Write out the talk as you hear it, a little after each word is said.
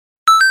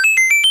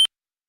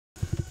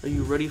Are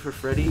you ready for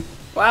Freddy?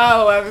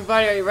 Wow,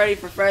 everybody, are you ready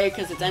for Freddy?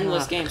 Because it's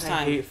endless games I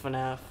time. hate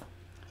FNAF.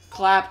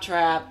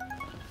 Claptrap.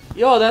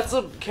 Yo, that's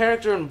a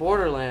character in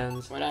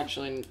Borderlands. What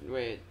actually?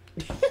 Wait.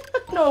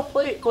 No,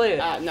 play it.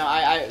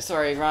 No,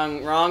 sorry,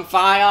 wrong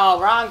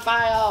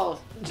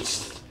file.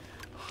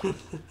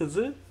 Is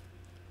it?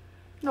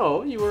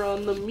 No, you were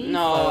on the me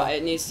No, file.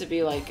 it needs to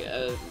be like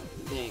a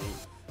thing.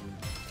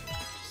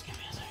 Just give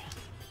me a second.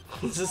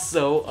 This is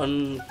so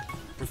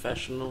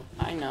unprofessional.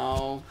 I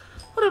know.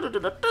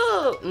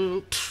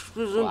 Wrong.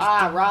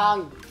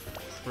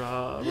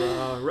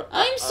 Wrong.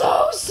 I'm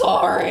so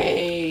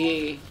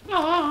sorry.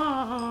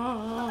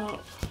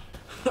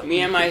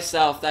 Me and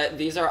myself.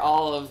 These are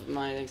all of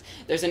my things.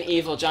 There's an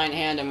evil giant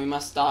hand, and we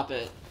must stop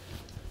it.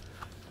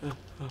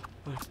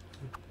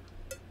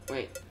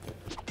 Wait.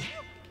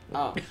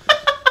 Oh.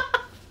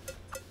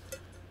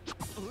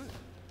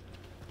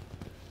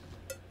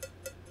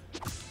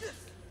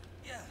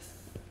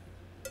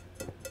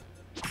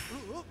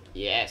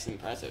 Yes,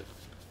 impressive.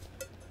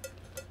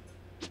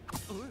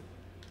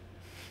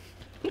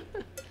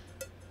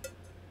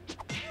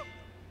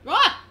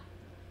 Ah!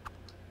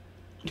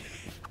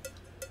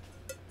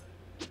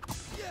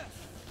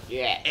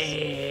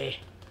 Yeah.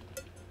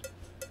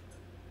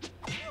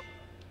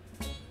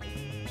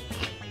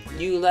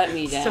 You let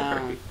me down.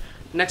 Sorry.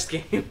 Next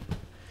game.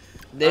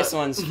 This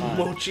one's fun.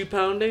 Mochi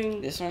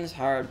pounding. This one's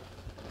hard.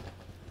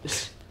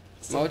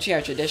 Mochi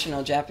are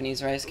traditional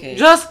Japanese rice cakes.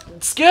 Just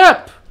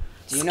skip.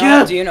 Do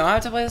you know how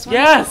to play this one?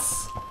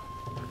 Yes.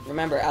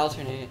 Remember,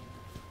 alternate.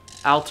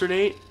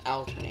 Alternate.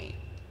 Alternate.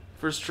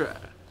 First try.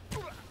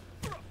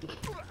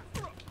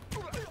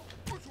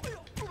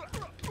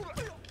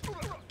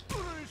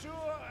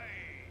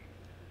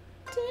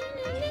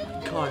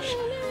 Gosh,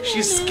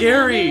 she's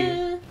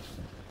scary.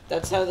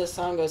 That's how this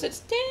song goes.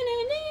 It's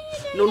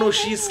No,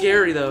 she's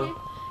scary though.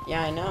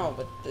 Yeah, I know,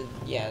 but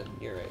yeah,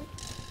 you're right.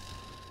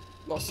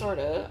 Well,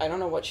 sorta. I don't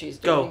know what she's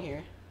doing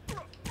here.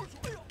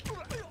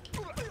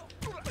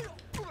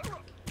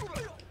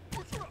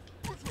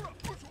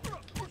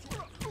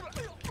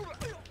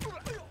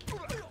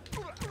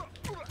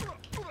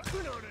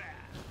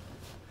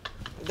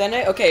 Then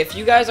okay, if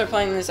you guys are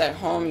playing this at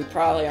home, you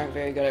probably aren't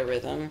very good at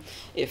rhythm.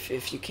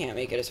 If you can't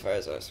make it as far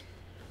as us,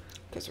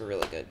 because we're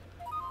really good.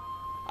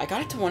 I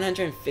got it to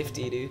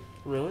 150, dude.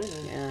 Really?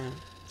 Yeah.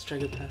 Let's try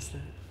to get past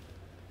that.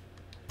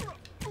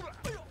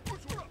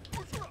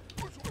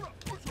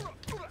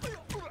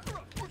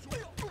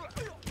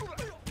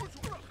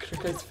 Look at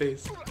that guy's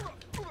face.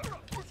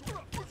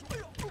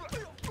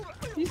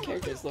 These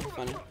characters look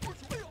funny.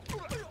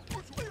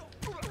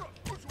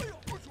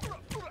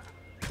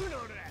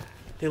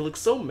 They look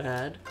so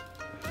mad.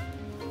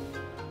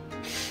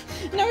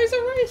 No, he's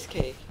a rice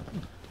cake.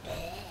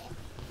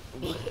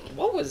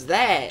 What was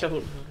that? Don't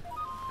know.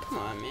 Come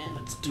on, man.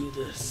 Let's do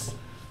this.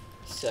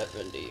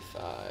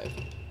 75.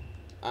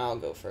 I'll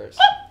go first.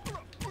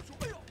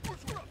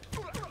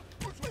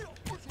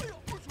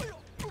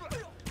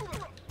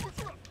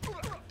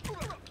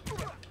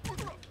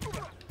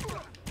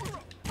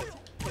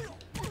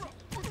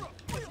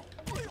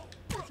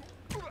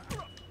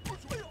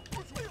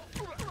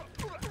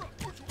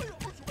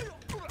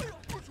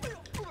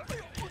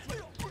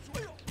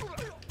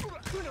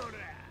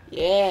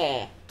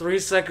 Yeah. 3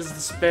 seconds to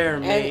spare,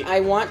 mate. And I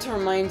want to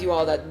remind you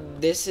all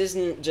that this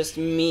isn't just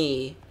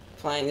me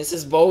playing. This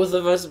is both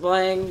of us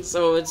playing.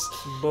 So it's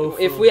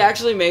if we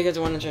actually make it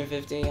to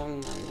 150,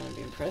 I'm gonna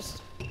be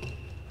impressed.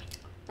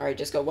 All right,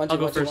 just go 1 2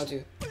 1 2 1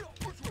 2.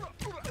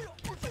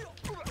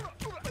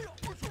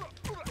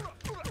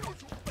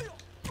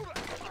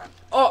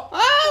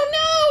 Oh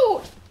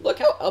no! Look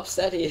how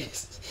upset he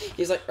is.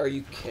 He's like, "Are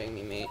you kidding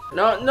me, mate?"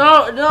 No.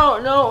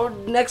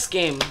 Next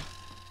game.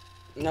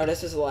 No,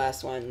 this is the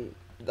last one.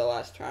 The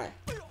last try.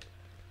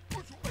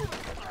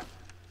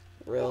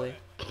 Really?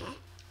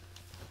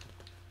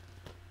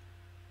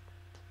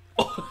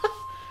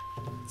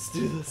 Let's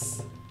do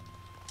this.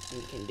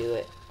 You can do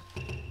it.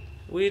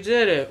 We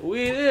did it.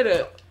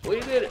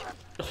 Really?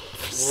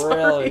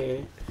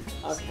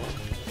 Okay.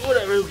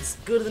 Whatever, let's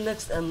go to the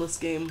next endless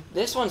game.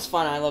 This one's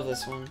fun. I love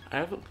this one. I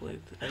haven't played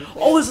this.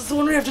 Oh, is this the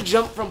one where you have to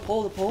jump from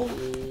pole to pole?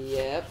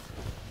 Yep.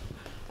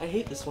 I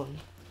hate this one.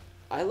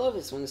 I love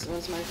this one. This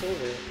one's my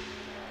favorite.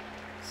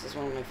 This is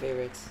one of my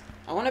favorites.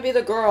 I want to be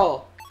the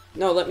girl.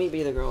 No, let me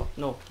be the girl.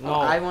 No.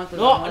 I want the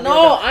No,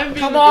 girl. I'm being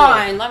Come the girl.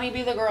 on, let me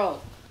be the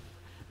girl.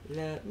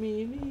 Let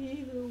me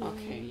be the one.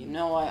 Okay, you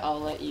know what?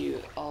 I'll let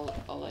you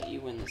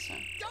win this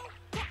one.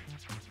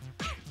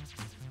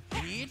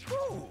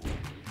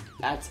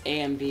 That's A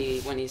and B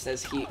when he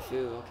says heat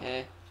foo,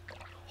 okay?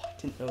 I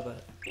didn't know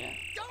that. Yeah.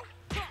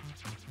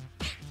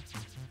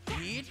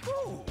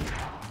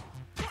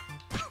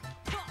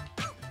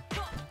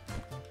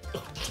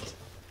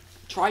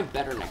 Try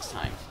better next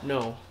time.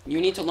 No.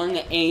 You need to learn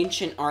the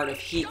ancient art of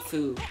heat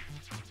foo.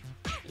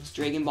 It's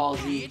Dragon Ball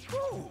Z.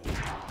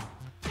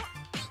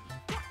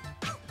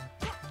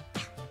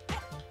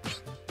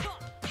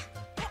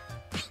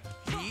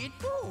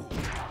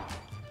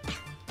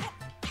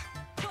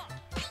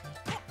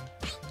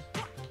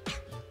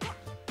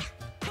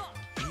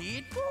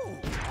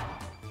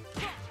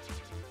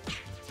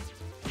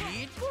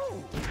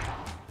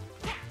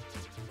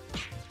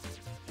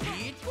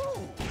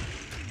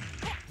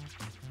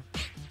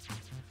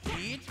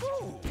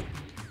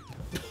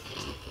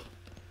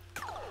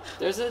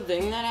 There's a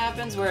thing that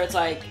happens where it's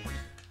like,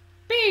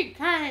 big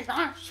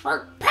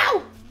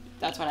pow!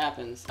 That's what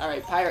happens.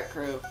 Alright, pirate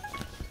crew.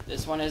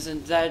 This one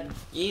isn't that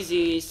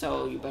easy,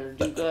 so you better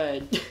do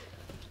good.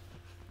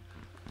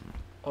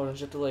 Oh, don't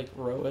you have to like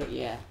row it?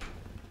 Yeah.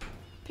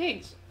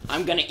 Pigs.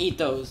 I'm gonna eat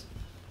those.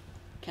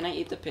 Can I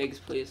eat the pigs,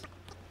 please?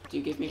 Do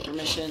you give me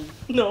permission?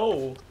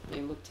 No.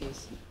 They look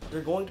tasty. They're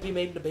going to be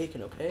made into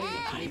bacon, okay?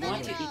 I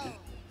want to eat them.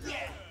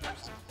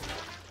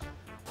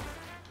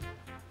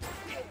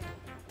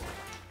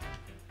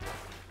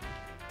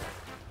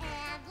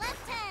 And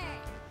left turn.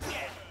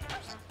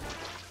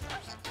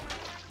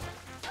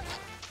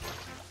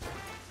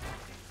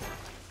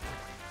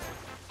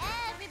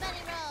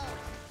 Everybody roll.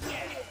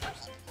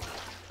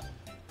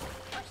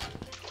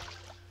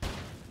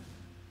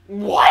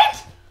 What?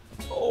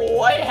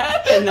 What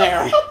happened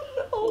there?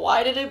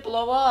 Why did it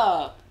blow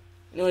up?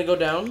 You want to go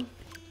down?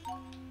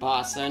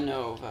 Bossa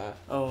Nova.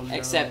 Oh no.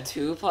 Except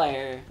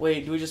 2-player.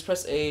 Wait, do we just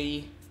press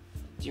A?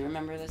 Do you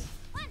remember this?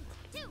 1,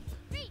 2,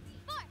 3,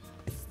 4.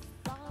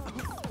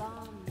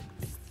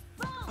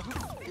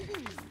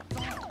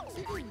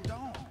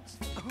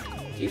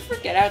 Do you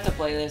forget how to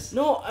play this?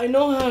 No, I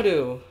know how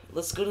to.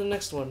 Let's go to the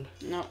next one.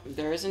 No,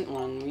 there isn't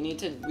one. We need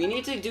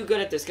to do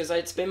good at this because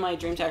it's been my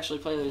dream to actually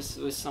play this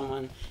with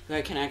someone who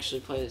I can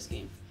actually play this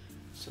game.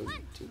 So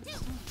do this.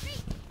 3,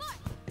 4.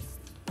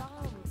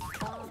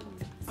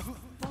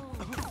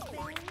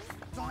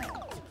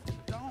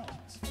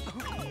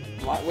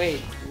 Why, wait,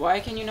 why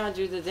can you not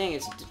do the thing?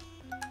 It's.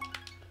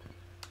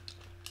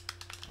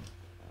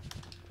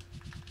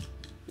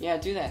 Yeah,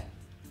 do that.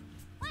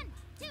 1,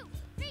 2,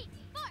 3,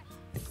 4.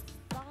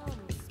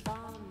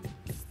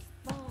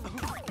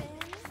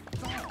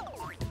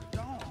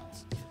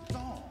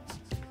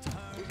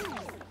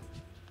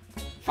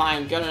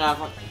 Fine, good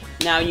enough.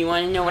 Now you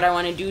want to know what I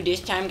want to do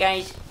this time,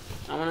 guys?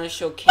 I want to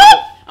show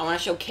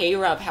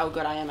K-Rub how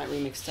good I am at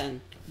Remix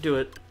 10. Do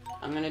it.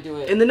 I'm gonna do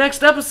it. In the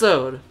next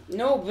episode.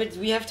 No, but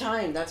we have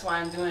time. That's why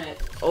I'm doing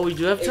it. Oh, we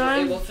do have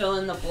time? It will fill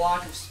in the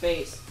block of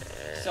space.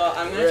 So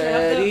I'm gonna turn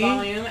up the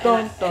volume and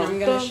I'm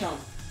gonna show 'em.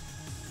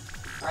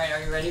 Alright,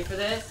 are you ready for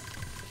this?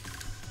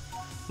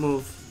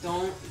 Move.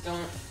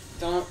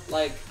 Don't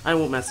like. I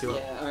won't mess you up.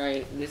 Yeah,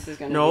 alright. This is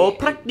gonna No be.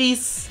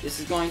 practice.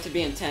 This is going to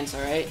be intense,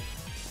 alright?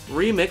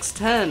 Remix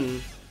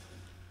 10.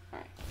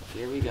 Alright,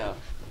 here we go.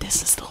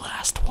 This is the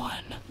last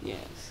one. Yes.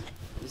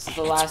 This is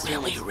the last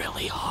one. It's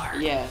really hard.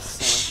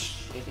 Yes,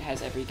 so it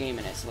has every game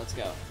in it, so let's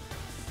go.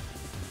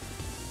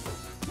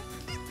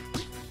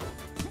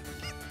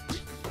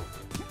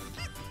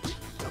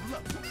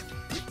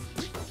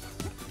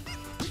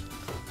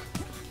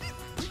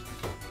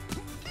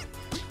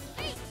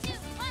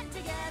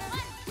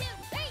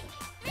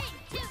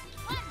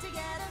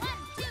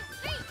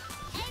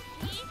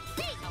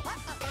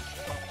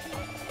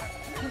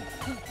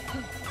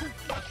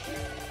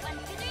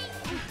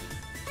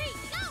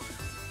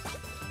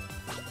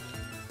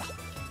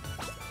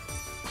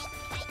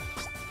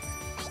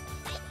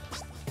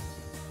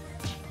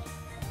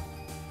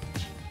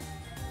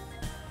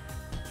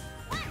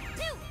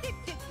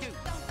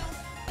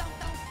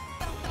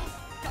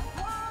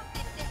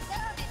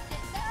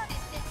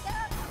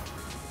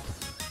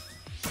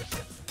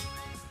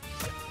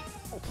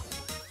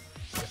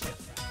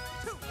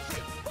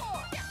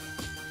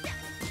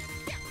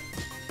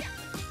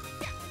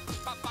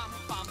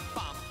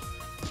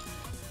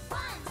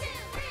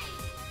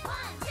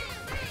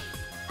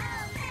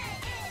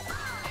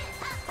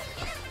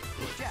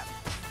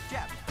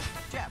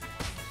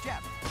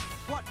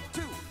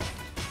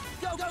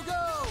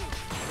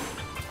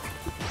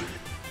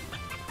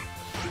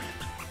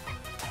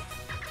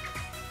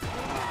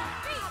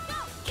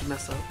 Did you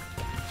mess up?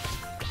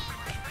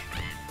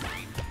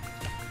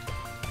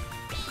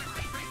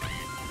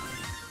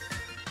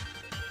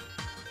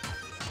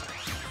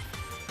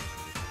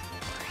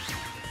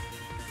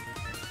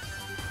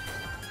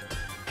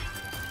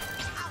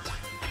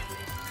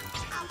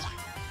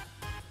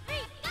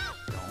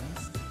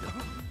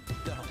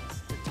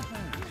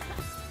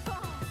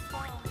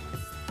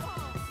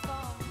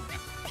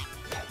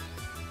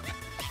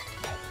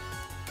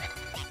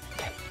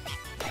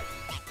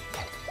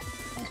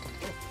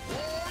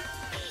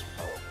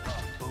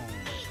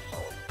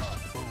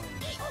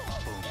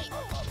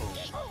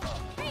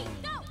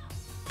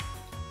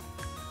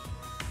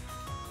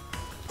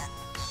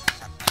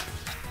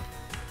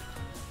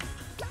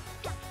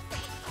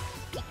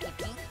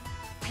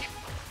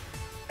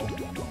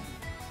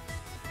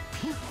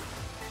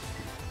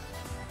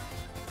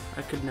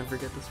 I could never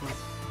get this one.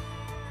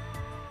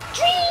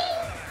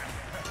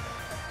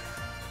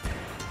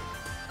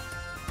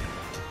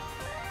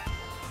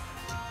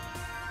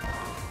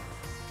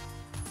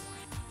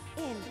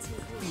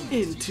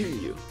 Into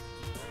you.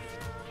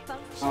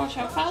 All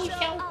about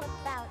you.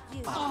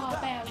 All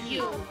about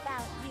you.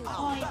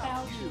 All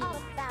about you.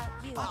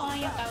 All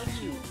about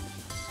you.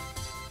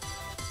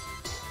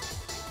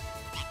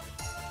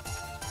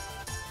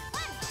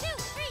 1, 2,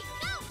 3,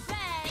 go!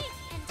 Ready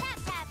and tap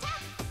tap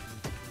tap.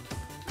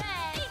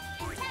 Ready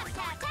and tap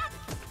tap tap.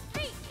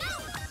 3, go!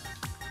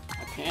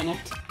 I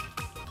panicked.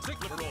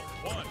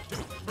 1, 2,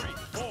 3,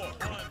 4,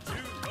 1,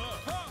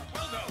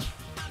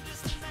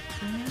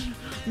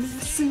 2,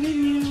 Missing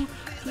you.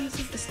 Please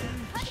hit the stand.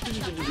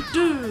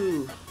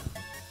 Do.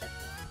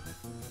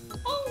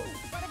 Oh!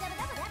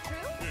 That's true.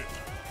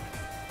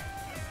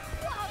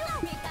 Wow,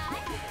 you big guy.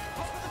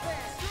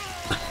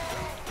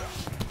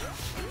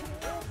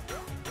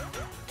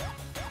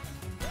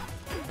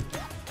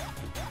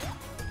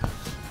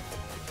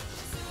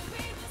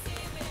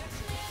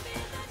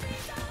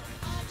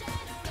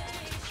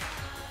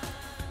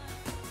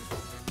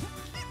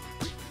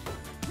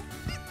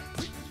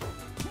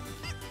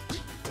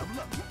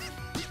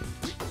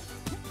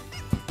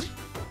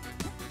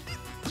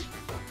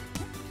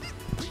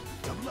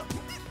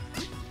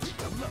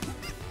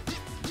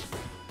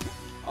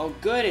 Oh,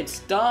 good, it's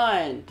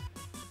done.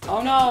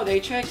 Oh no,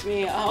 they tricked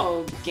me.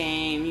 Oh,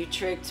 game, you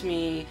tricked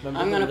me. Remember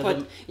I'm the gonna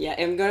rhythm? put, yeah,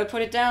 I'm gonna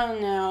put it down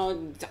now.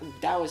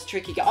 That was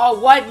tricky. Oh,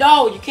 what?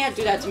 No, you can't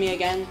do that to me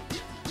again.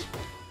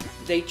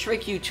 They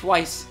trick you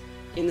twice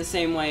in the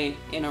same way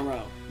in a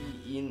row.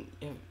 You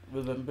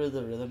remember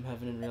the Rhythm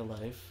Heaven in real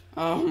life?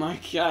 Oh my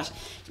gosh.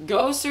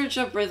 Go search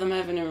up Rhythm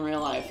Heaven in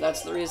real life.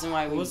 That's the reason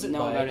why we What was it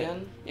know by about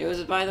again? it. It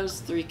was by those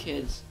 3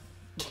 kids.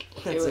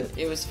 That's it.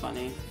 It was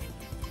funny.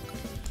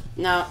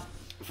 Now,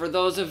 for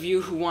those of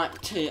you who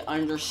want to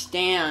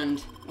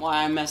understand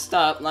why I messed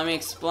up, let me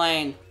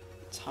explain.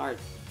 It's hard.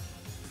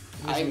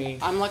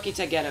 I'm lucky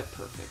to get it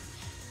perfect.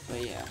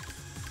 But yeah.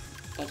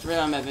 That's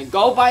Rhythm Heaven.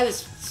 Go buy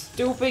this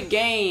stupid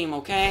game,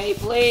 okay?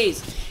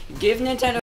 Please. Give Nintendo